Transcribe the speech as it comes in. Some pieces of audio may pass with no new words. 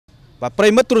và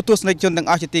prey mất tu sạch chôn từng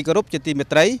ở chỉ group chỉ mệt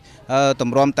đấy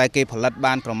tầm rom tại cáiផលិត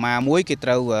បានប្រមាមួយគេត្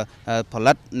រូវផ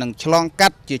លិតនឹងឆ្លងកា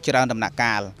ត់ជាច្រើនដំណាក់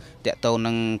កាលតកតទៅ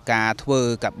នឹងការធ្វើ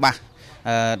កបាស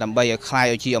ដើម្បីឲ្យคลาย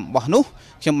ឲ្យជាអំបោះនោះ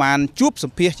ខ្ញុំបានជួបស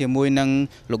ម្ភាសជាមួយនឹង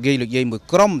លោកយាយមួយ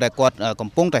ក្រុមដែលគាត់កំ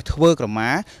ពុងតែធ្វើក្រមា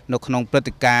នៅក្នុងព្រឹត្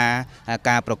តិការណ៍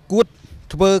ការប្រកួត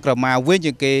ធ្វើក្រមាវិញ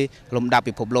ជាងគេលំដាប់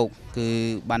ពិភពលោកគឺ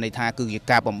បានន័យថាគឺជា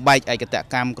ការបំបែកឯកត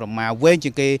កម្មក្រមាវិញជា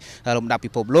ងគេលំដាប់ពិ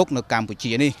ភពលោកនៅកម្ពុ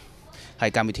ជានេះហើ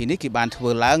យកម្មវិធីនេះគេបានធ្វើ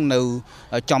ឡើងនៅ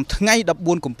ចំថ្ងៃ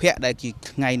14កុម្ភៈដែលជា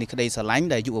ថ្ងៃនៃក្តីស្រឡាញ់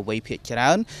ដែលយុវវ័យភាគច្រើ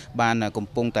នបានកំ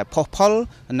ពុងតែផុសផុល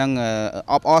និង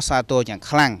អបអរសាទរយ៉ាង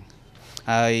ខ្លាំង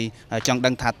ហើយចង់ដឹ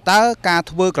ងថាតើការ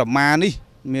ធ្វើក្រមានេះ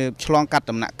មានឆ្លងកាត់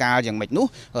ដំណាក់កាលយ៉ាងម៉េចនោះ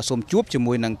សូមជួបជា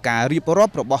មួយនឹងការរៀបរា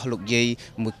ប់របស់លោកយាយ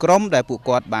មួយក្រុមដែលពួក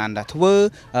គាត់បានធ្វើ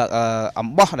អំ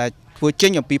បោះដែលធ្វើចេ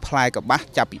ញអំពីផ្លែកបាស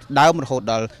ចាប់ពីដើមរហូត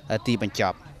ដល់ទីបញ្ច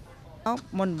ប់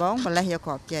មុនបងបលេះយក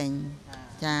គ្រាប់ចេញ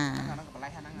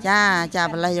ចា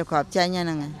បលេះយកគ្រាប់ចេញហ្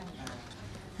នឹង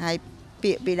ហើយ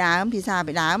ពាក្យពីដើមភាសា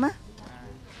ពីដើម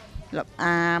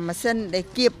ម៉ាស៊ីនដែល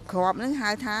គៀបគ្រាប់ហ្នឹងហៅ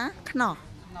ថាខ្នោះ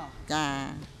ចា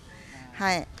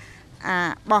ហើយ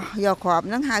បោះយកគ្រាប់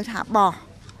ហ្នឹងហៅថាបោះ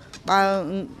បើ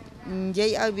និយាយ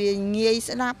ឲ្យវាងាយ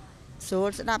ស្ដាប់ស្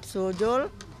រួលយល់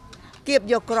គៀប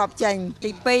យកគ្រាប់ចេញ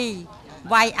ទី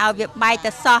2វាយឲ្យវាបែក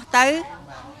ទៅសោះទៅ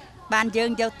បានយើ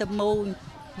ងយកទៅ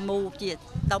មូជា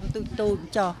ដុំទូច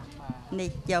ចុះនេះ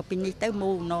យកពីនេះទៅ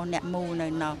មូនោះអ្នកមូនៅ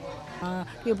នោះ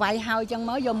គេវាយហើយចឹង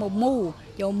មកយកមក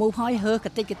មូហើយហើក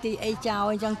តិចអីចោល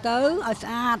អញ្ចឹងទៅឲ្យស្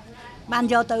អាតបាន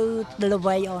យកទៅល្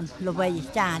វីអូនល្វី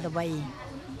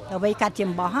កាត់ជា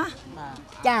អំបោះ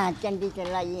ចាចិនទីច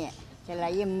លៃ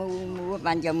មូ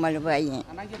បានយកមកល្វីអា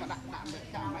ហ្នឹងគេមកដាក់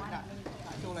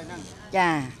ចូលហើយហ្នឹងចា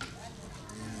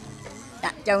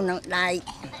ដាក់ចូលនឹងដៃ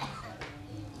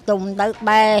ទុំទៅ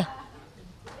បែ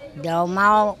យកម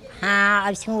កហា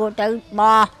ឲ្យស្ងួតទៅ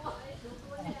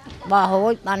បោះរួ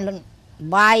ចបាន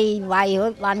វាយរួ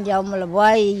ចបានយកមកល្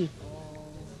វី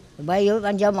រួច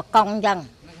បានយកមកកង់អញ្ចឹង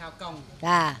នឹងហៅកង់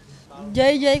ចា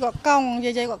យាយក៏កង់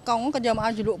ក៏យកមក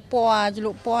ឲ្យជ្រលក់ព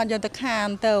ណ៌យកទៅខាន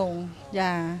ទៅ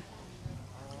ចា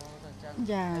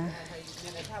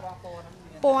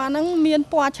ពណ៌ហ្នឹងមាន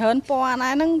ពណ៌ច្រើនពណ៌ណា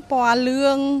ហ្នឹងពណ៌លឿ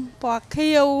ងពណ៌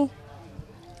ខៀវ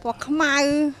ពណ៌ខ្មៅ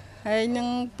ហើយនឹង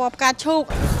ពណ៌ផ្កាឈូក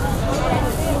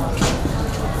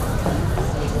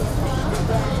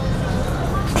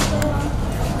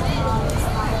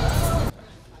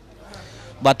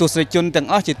បាទទស្សនិកជនទាំង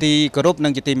អស់ជាទីគោរពនិ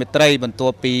ងជាទីមេត្រីបន្ទា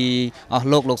ប់ពីអស់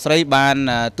លោកស្រីបាន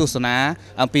ទស្សនា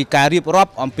អំពីការរៀបរា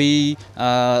ប់អំពី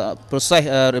process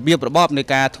របៀបរបបនៃ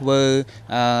ការធ្វើ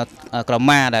ក្រ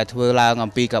មាដែលធ្វើឡើង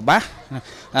អំពីកបាស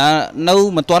នៅ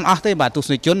មិនទាន់អស់ទេបាទទស្ស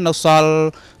និកជននៅសល់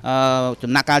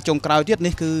ចំណាក់កាលចុងក្រោយទៀត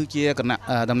នេះគឺជា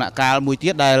ដំណាក់កាលមួយទៀ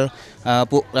តដែល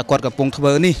ពួកគាត់កំពុងធ្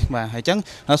វើនេះបាទហើយអញ្ចឹង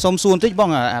សូមសួរបន្តិចបង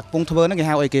កំពុងធ្វើហ្នឹងគេ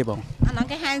ហៅអីគេបងអាហ្នឹង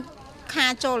គេហៅខា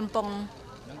ចូលកំពុង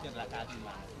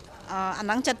អាហ្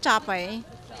នឹងចិត្តចប់ហើយ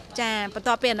ចាបន្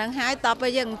ទាប់ពីអាហ្នឹងហើយតបទៅ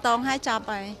យើងតងហើយចប់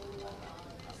ហើយ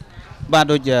បាទ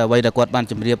ដូចអ្វីដែលគាត់បាន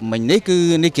ជម្រាបមិញនេះគឺ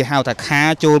នេះគេហៅថាខា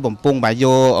ចូលបំពង់បាយ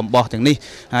យោអំបោះទាំងនេះ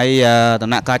ហើយដំ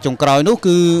ណាក់កាលចុងក្រោយនោះ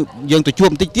គឺយើងទៅជួប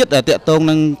បន្តិចទៀតតាក់ទង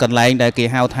នឹងកន្លែងដែលគេ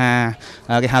ហៅថា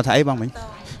អីបងមិញ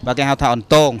បាទគេហៅថាអន្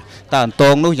តងតើអន្ត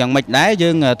ងនោះយ៉ាងម៉េចដែរយើ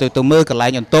ងទៅមើលកន្លែ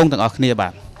ងអន្តងទាំងអស់គ្នា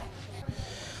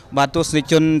បាទទស្សនិក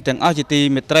ជនទាំងអស់ជាទី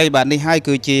មេត្រីបាទនេះហើយ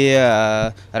គឺជា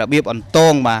របៀបអន្ត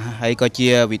ងបាទហើយក៏ជា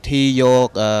វិធីយក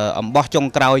អំបោះចុង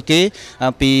ក្រោយគេ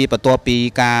ពីបន្ទាប់ពី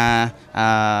ការ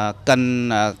កិន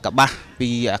កបាសពី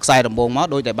ខ្សែដំបងមក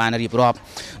ដោយតែបានរៀបរាប់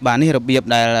បាទនេះរបៀប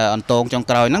ដែលអន្តងចុង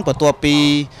ក្រោយហ្នឹងបន្ទាប់ពី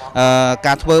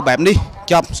ការធ្វើបែបនេះ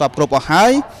ចប់សពគ្រប់អស់ហើ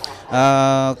យ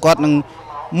គាត់នឹង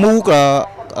មូ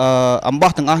អំ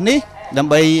បោះទាំងអស់នេះដើ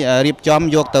ម្បីរៀបចំ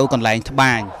យកទៅកន្លែងត្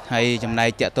បាញហើយចំណែក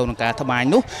តាក់ទងនឹងការត្បាញ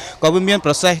នោះក៏វាមាន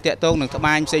process តាក់ទងនឹងត្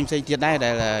បាញផ្សេងទៀតដែរដែ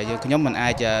លយើងខ្ញុំមិនអា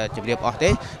ចជម្រាបអស់ទេ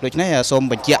ដូច្នេះសូម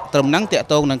បញ្ជាក់ត្រឹមហ្នឹងតាក់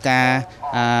ទងនឹងការ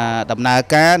ដំណើរ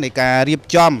ការនៃការរៀប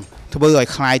ចំធ្វើឲ្យ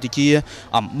คล้ายទៅជា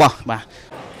អំបោះបាទ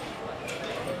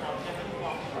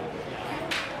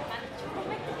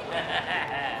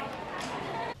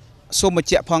សូមបញ្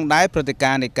ជាក់ផងដែរព្រឹត្តិ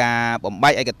ការណ៍នៃការបំបែ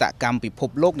កឯកតកម្មពិភព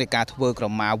លោកនៃការធ្វើក្រ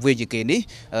មាវាជាគេនេះ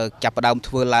ចាប់ផ្ដើម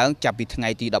ធ្វើឡើងចាប់ពីថ្ងៃ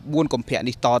ទី14កុម្ភៈ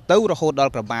នេះតទៅរហូតដ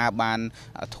ល់ក្រមាបាន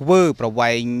ធ្វើប្រ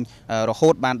វែងរហូ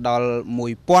តបានដល់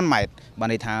1000ម៉ែត្របាន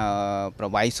ន័យថាប្រ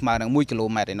វែងស្មើនឹង1គីឡូ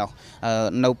ម៉ែត្រឯណោះ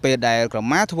នៅពេលដែលក្រ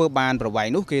មាធ្វើបានប្រវែង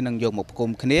នោះគេនឹងយកមកផ្គុំ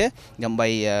គ្នាដើម្បី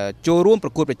ចូលរួមប្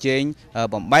រកួតប្រជែង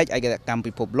បំបែកឯកតកម្ម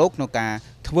ពិភពលោកក្នុងការ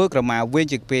ធ្វើក្រមាវា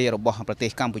ជាគេរបស់ប្រទេស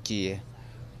កម្ពុជា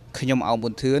ខ្ញុំអោមប៊ុ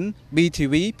នធឿន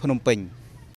BTV ភ្នំពេញ